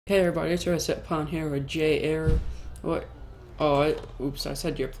Hey everybody, it's Reset Pon here with J Air. What? Oh, oops, I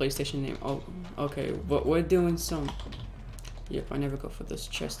said your PlayStation name. Oh, okay, but we're doing some. Yep, I never go for those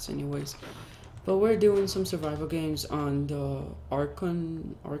chests anyways. But we're doing some survival games on the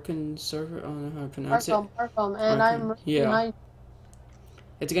Archon server. I don't know how to pronounce it. Arkham, and Archon. I'm Yeah. behind.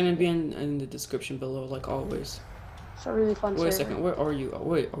 It's gonna be in the description below, like always. It's a really fun Wait a server. second, where are you? Oh,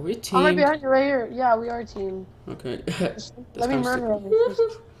 wait, are we I'm right teamed? behind you, right here. Yeah, we are a team. Okay. Let me kind of murder stupid.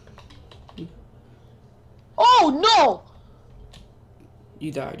 him. Oh no!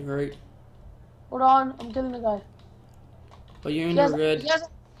 You died, right? Hold on, I'm killing the guy. Oh, you're in the red.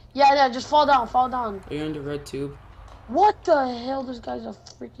 Yeah, just fall down, fall down. Are you in the red tube? What the hell? This guy's a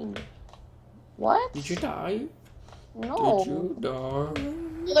freaking. What? Did you die? No. Did you die? Oh,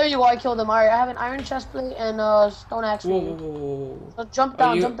 there you go. I killed him. Alright, I have an iron chest plate and stone axe. Whoa, whoa, whoa. So jump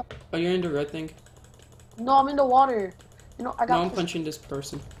down, jump down. Are you in the red thing? No, I'm in the water. You know, I got. No, I'm punching this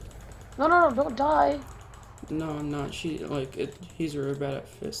person. No, don't die. No, I'm not. He's really bad at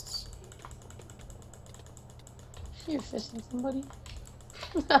fists. You're fisting somebody.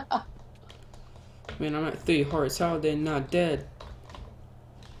 Man, I'm at 3 hearts. How are they not dead?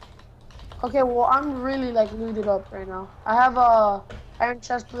 Okay, well, I'm really like looted up right now. I have a iron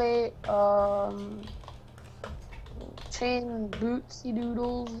chest plate, chain bootsy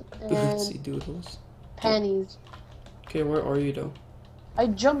doodles, and Bootsy doodles. panties. Okay, where are you though? I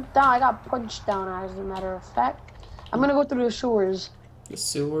jumped down. I got punched down, as a matter of fact. I'm gonna go through the sewers. The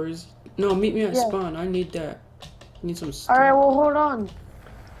sewers? No, meet me at spawn. I need that. I need some stuff. Alright, well, hold on.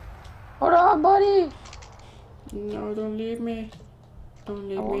 Hold on, buddy. No, don't leave me. Don't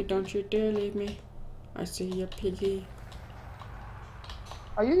leave me. Don't you dare leave me. I see you, piggy.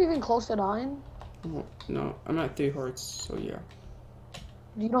 Are you even close to dying? Oh, no, I'm at 3 hearts, so yeah.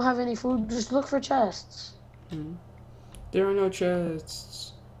 You don't have any food? Just look for chests. There are no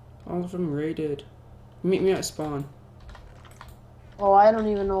chests. All of them raided. Meet me at spawn. Oh, I don't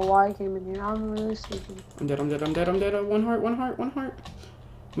even know why I came in here. I'm really stupid. I'm dead. One heart.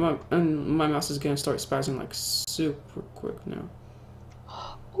 My mouse is gonna start spazzing like super quick now.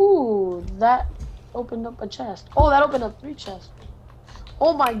 Ooh, that opened up a chest. Oh, that opened up 3 chests.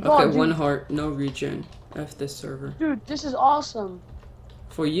 Oh my god, Okay, dude. 1 heart, no regen. F this server. Dude, this is awesome.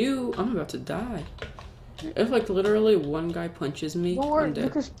 For you, I'm about to die. If like literally one guy punches me, Don't worry, I'm dead.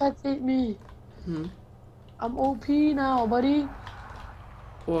 you can spectate me. I'm OP now, buddy.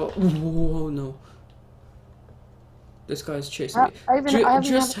 Well, whoa, no. This guy's chasing me.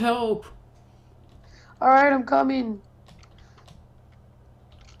 Just help. Alright, I'm coming.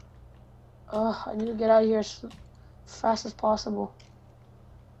 I need to get out of here as fast as possible.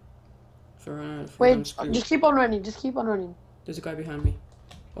 Wait, just keep on running. Just keep on running. There's a guy behind me.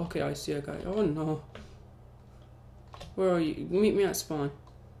 Okay, I see a guy. Oh no. Where are you? Meet me at spawn.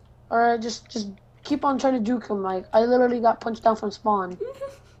 Alright, just keep on trying to juke him. Like, I literally got punched down from spawn.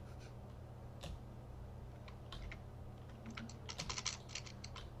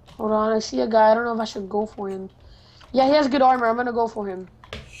 Hold on, I see a guy. I don't know if I should go for him. Yeah, he has good armor. I'm gonna go for him.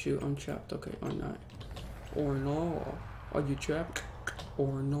 Shoot, I'm trapped. Okay, or not. Or no. Are you trapped?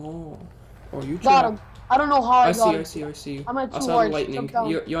 Or no. Are you trapped? Got him. I don't know how I got him. I see you. I'm at 2 I saw hearts. lightning.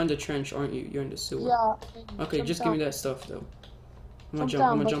 You're in the trench, aren't you? You're in the sewer. Yeah. Okay, just give me that stuff though. I'm gonna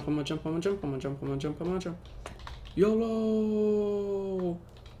jump. YOLO!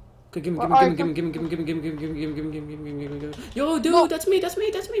 Okay, give me. Yo, dude, that's me.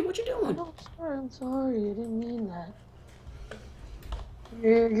 What you doing? I'm sorry. I didn't mean that.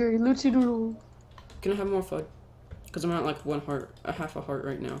 You're Lucy Doodle. Can I have more FUD? Because I'm at like 1 heart, half a heart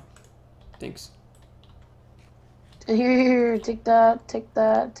right now. Thanks. Here, take that. Thank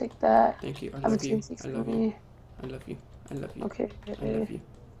you. I love you. Okay. I love you.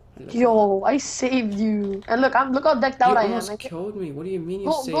 Yo, I saved you. And look how decked out I am. You almost killed me. What do you mean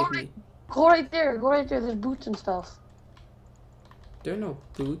you saved me? Go right there. There's boots and stuff. There are no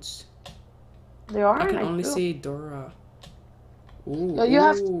boots. There are. I can only see Dora. Ooh, Yo, you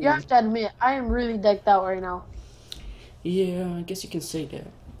have to admit, I am really decked out right now. Yeah, I guess you can say that.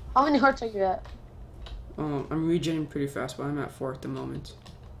 How many hearts are you at? I'm regenerating pretty fast, but I'm at 4 at the moment.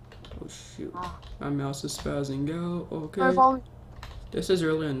 Oh shoot. My mouse is spazzing out. Okay. This is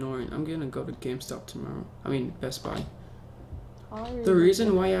really annoying. I'm gonna go to GameStop tomorrow. I mean, Best Buy. The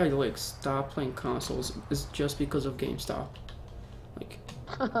reason why I like stopped playing consoles is just because of GameStop. Like,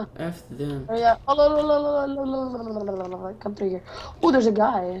 F them. Oh yeah. Come through here. Oh, there's a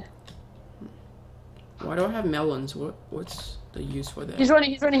guy. Why do I have melons? What's the use for that? He's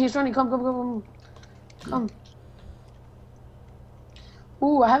running. Come.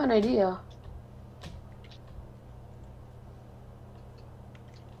 Ooh, I have an idea.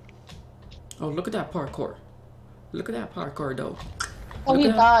 Oh, look at that parkour. Look at that parkour, though. Oh, look he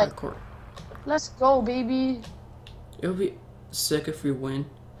at died. That parkour. Let's go, baby. It would be sick if we win.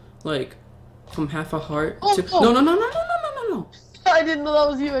 Like, from half a heart to... Oh. No, no, no, no, no, no, no, no. I didn't know that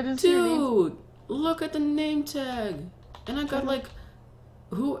was you. I didn't see your name. Dude, look at the name tag. And I got, like...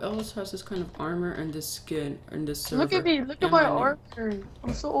 Who else has this kind of armor and this skin and this server? Look at me. Look at my armor.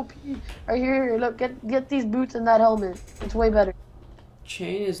 I'm so OP. Right here. Look, get these boots and that helmet. It's way better.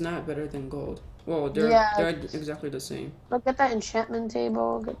 Chain is not better than gold. Well, they're exactly the same. Look, get that enchantment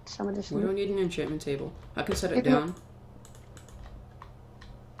table. Get some of this. We don't need an enchantment table. I can set it down.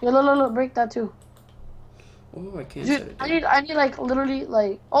 Yeah, look, break that too. Oh, I can't set it down. I need like literally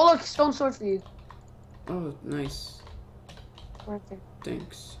like. Oh, look, stone sword for you. Oh, nice. Right there.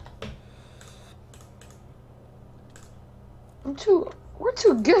 Thanks. We're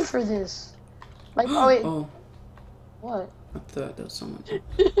too good for this. Like, oh wait. Oh. What? I thought that was someone.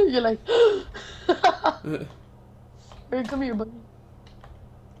 You're like. Hey, come here, buddy.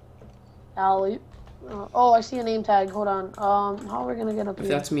 Allie. Oh, I see a name tag. Hold on. How are we gonna get up here?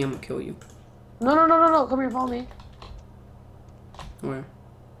 If that's me, I'm gonna kill you. No. Come here, follow me. Where?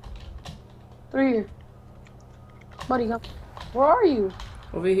 Through here. Buddy, come. Where are you?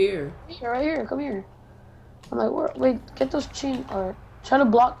 Over here. Right here. Come here. I'm like, wait, get those chain. Alright. Try to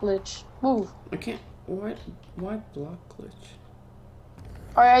block glitch. Move. I can't. What? Why block glitch?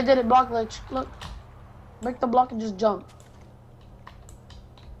 Alright, I did it. Block glitch. Look. Break the block and just jump.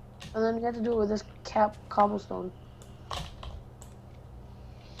 And then you have to do it with this cobblestone.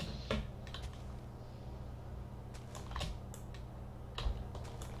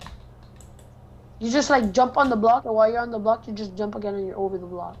 You just like jump on the block, and while you're on the block, you just jump again and you're over the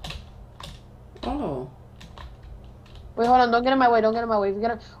block. Oh. Wait, hold on. Don't get in my way. Don't get in my way. If you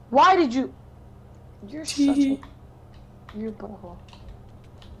get in... Why did you... You're such a... You're butthole.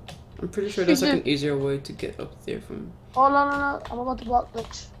 I'm pretty sure there's like an easier way to get up there from... Oh, no. I'm about to block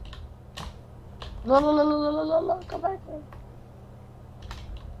glitch. No. Come back there.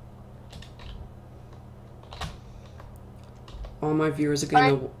 All my viewers are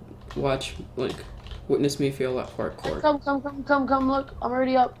gonna watch, like, witness me fail at parkour. Come, look. I'm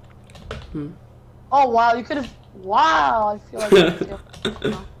already up. Oh, wow. You could have... Wow. I feel like...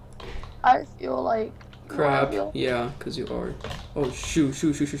 I feel like... Crap. Yeah, because you are. Oh, shoot.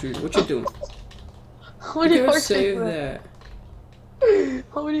 What you doing? How many hearts save that.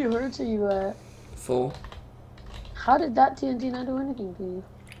 How many hearts are you at? Full. How did that TNT not do anything to you?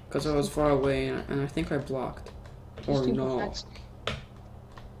 Because I was far away and I think I blocked. Or no.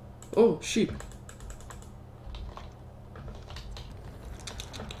 Oh, sheep.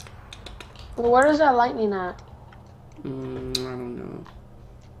 Well, where is that lightning at? I don't know.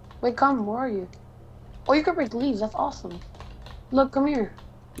 Wait, come. Where are you? Oh, you can break leaves. That's awesome. Look, come here.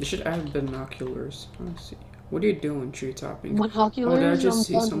 You should add binoculars. Let's see. What are you doing, tree topping? Binoculars? Oh, did I just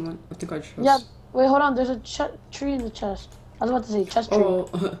see someone? I think I just... Yeah. Wait, hold on. There's a tree in the chest. I was about to say chest tree.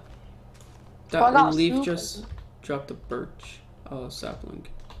 Oh, that leaf just dropped a birch sapling,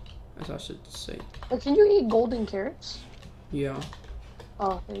 as I should say. But can you eat golden carrots? Yeah.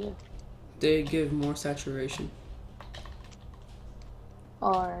 Oh, there you go. They give more saturation.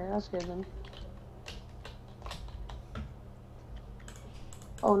 Alright, that's good then.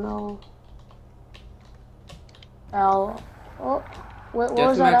 Oh no. Al. Oh, what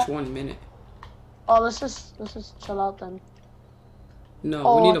was that? Deathmatch 1 minute. Oh, let's just chill out then.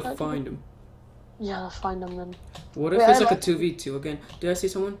 No, we need to find him. Yeah, let's find him then. What if it's like a 2v2 again? Did I see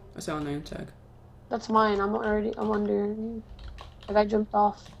someone? I saw a name tag. That's mine. I'm under. Like I jumped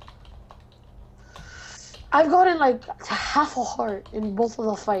off. I've gotten like half a heart in both of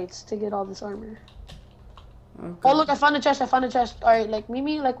the fights to get all this armor. Okay. Oh look, I found a chest. Alright, like meet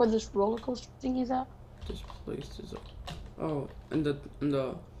me like where this roller coaster thing is at. This place is oh, in the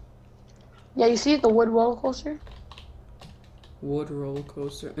yeah, you see it, the wood roller coaster? Wood roller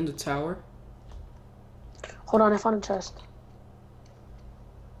coaster in the tower? Hold on, I found a chest.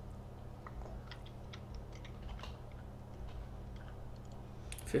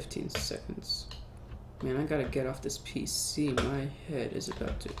 $15 seconds. Man, I gotta get off this PC. My head is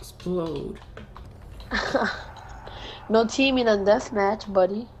about to explode. No teaming on deathmatch,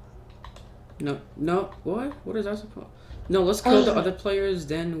 buddy. No, what? What is that supposed? No, let's kill the other players,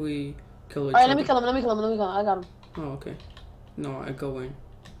 then we kill each other. Alright, let me kill him. I got him. Oh, okay. No, I go in.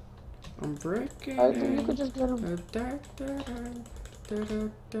 I'm breaking. Alright, then you could just get him.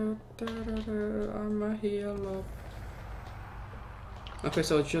 I'm a healer. Okay,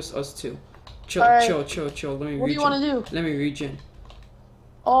 so it's just us two. Chill. Let me regen. What do you want to do? Let me regen.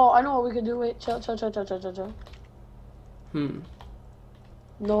 Oh, I know what we could do. Wait, chill.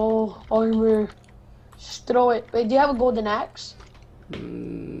 No armor. Just throw it. Wait, do you have a golden axe?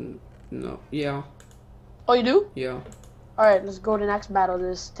 No. Yeah. Oh, you do? Yeah. Alright, let's golden axe battle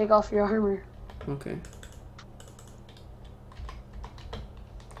this. Take off your armor. Okay.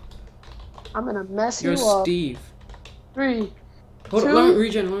 I'm gonna mess You're you up. Steve. 3, Hold 2. on, let me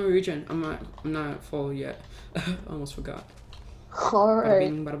regen. I'm not full yet. I almost forgot. Alright. Bada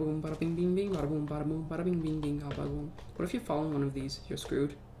bing, bada boom, bada bing, bing, bing, bada boom, bada bing, bing, bing, bada boom. What if you fall in one of these? You're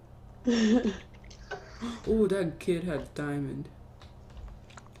screwed. Oh, that kid had diamond.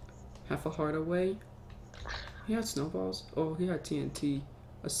 Half a heart away. He had snowballs. Oh, he had TNT.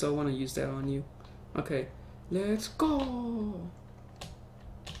 I still want to use that on you. Okay, let's go.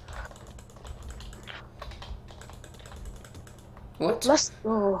 What? Let's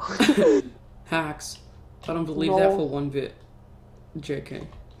go. Hacks. I don't believe No. that for one bit. JK.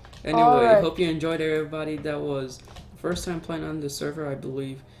 Anyway, Alright. hope you enjoyed it, everybody. That was the first time playing on this server, I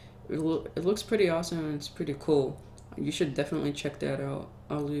believe. It looks pretty awesome and it's pretty cool. You should definitely check that out.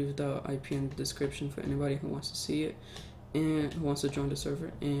 I'll leave the IP in the description for anybody who wants to see it and who wants to join the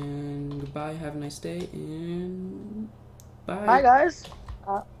server. And goodbye, have a nice day, and bye. Bye, guys.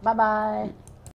 Bye-bye.